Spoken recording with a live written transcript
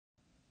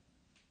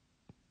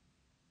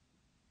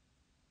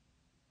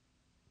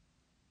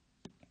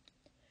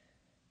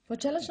For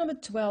challenge number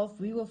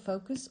 12, we will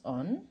focus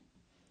on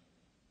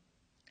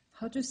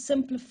how to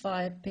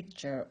simplify a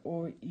picture,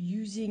 or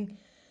using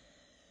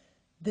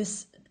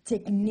this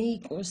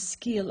technique or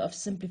skill of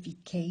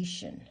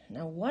simplification.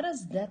 Now, what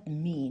does that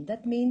mean?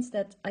 That means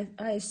that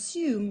I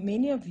assume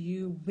many of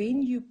you,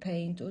 when you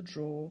paint or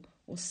draw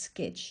or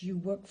sketch, you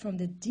work from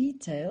the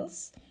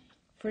details,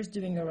 first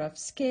doing a rough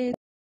sketch,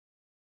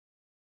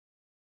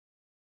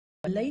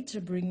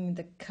 later bringing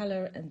the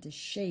color and the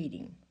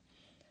shading.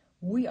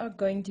 We are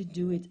going to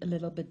do it a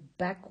little bit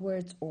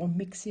backwards, or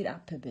mix it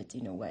up a bit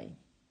in a way.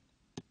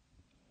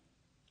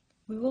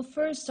 We will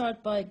first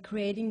start by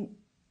creating,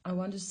 I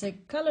want to say,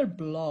 color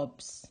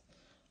blobs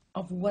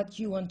of what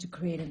you want to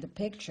create in the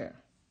picture.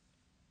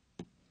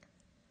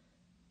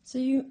 So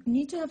you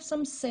need to have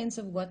some sense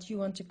of what you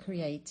want to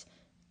create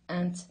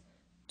and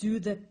do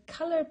the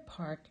color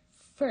part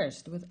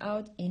first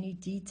without any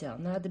detail.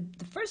 Now, the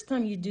first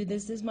time you do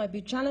this, this might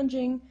be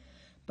challenging,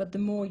 but the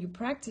more you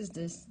practice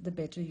this, the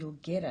better you'll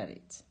get at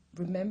it.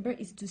 Remember,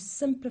 it's to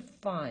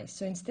simplify.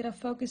 So instead of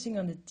focusing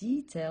on the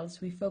details,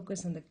 we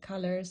focus on the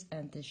colors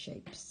and the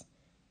shapes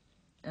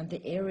and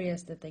the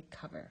areas that they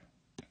cover.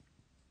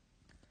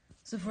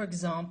 So for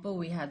example,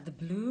 we had the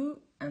blue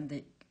and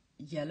the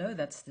yellow,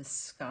 that's the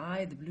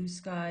sky, the blue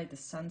sky, the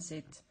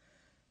sunset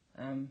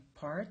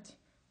part.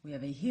 We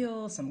have a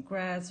hill, some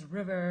grass,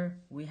 river.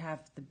 We have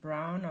the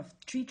brown of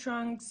tree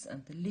trunks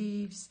and the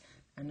leaves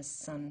and the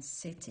sun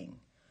setting.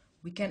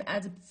 We can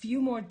add a few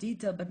more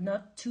detail, but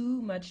not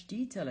too much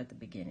detail at the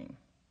beginning.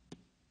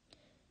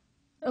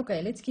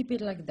 Okay, let's keep it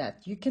like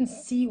that. You can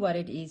see what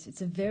it is.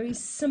 It's a very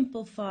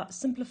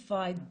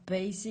simplified,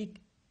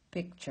 basic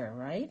picture,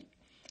 right?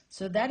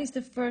 So that is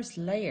the first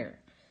layer.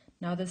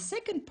 Now the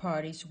second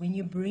part is when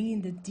you bring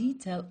in the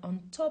detail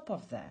on top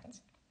of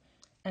that.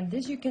 And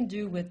this you can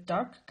do with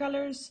dark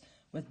colors,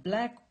 with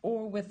black,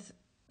 or with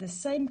the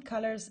same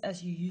colors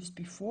as you used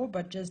before,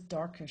 but just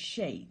darker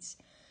shades.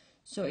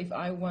 So if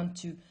I want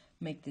to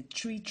make the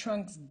tree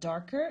trunks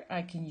darker,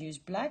 I can use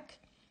black,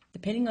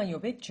 depending on your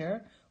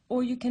picture,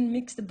 or you can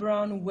mix the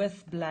brown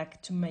with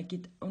black to make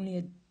it only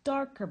a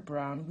darker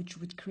brown, which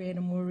would create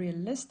a more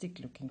realistic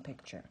looking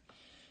picture.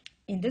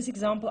 In this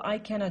example, I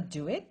cannot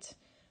do it,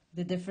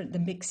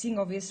 the mixing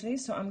obviously,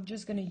 so I'm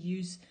just going to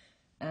use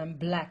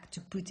black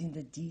to put in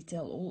the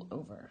detail all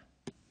over.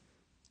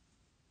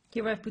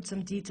 Here I've put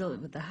some detail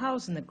with the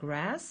house and the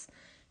grass,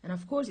 and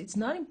of course it's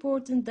not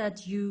important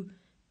that you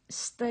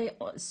stay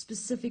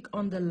specific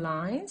on the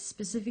lines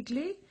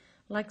specifically,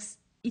 like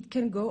it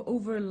can go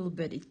over a little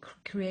bit. It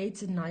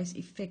creates a nice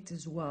effect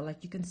as well,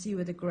 like you can see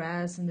with the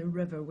grass and the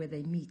river where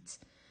they meet.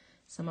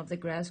 Some of the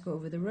grass go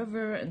over the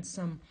river and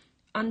some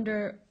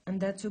under, and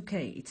that's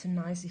okay. It's a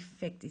nice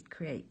effect it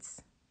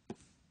creates.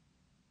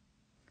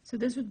 So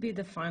this would be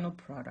the final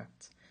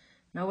product.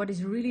 Now what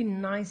is really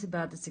nice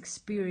about this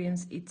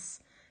experience, it's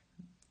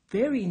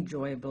very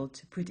enjoyable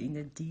to put in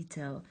the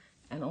detail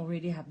and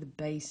already have the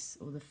base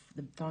or the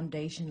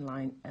foundation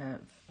line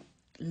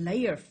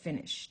layer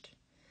finished.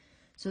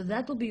 So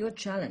that will be your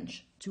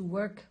challenge, to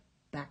work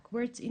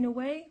backwards in a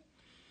way.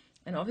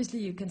 And obviously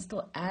you can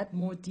still add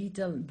more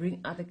detail and bring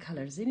other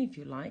colors in if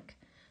you like,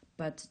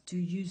 but to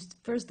use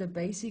first the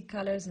basic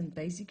colors and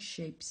basic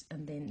shapes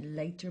and then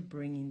later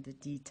bring in the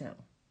detail.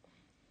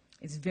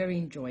 It's very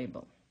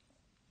enjoyable.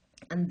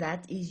 And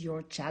that is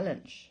your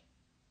challenge.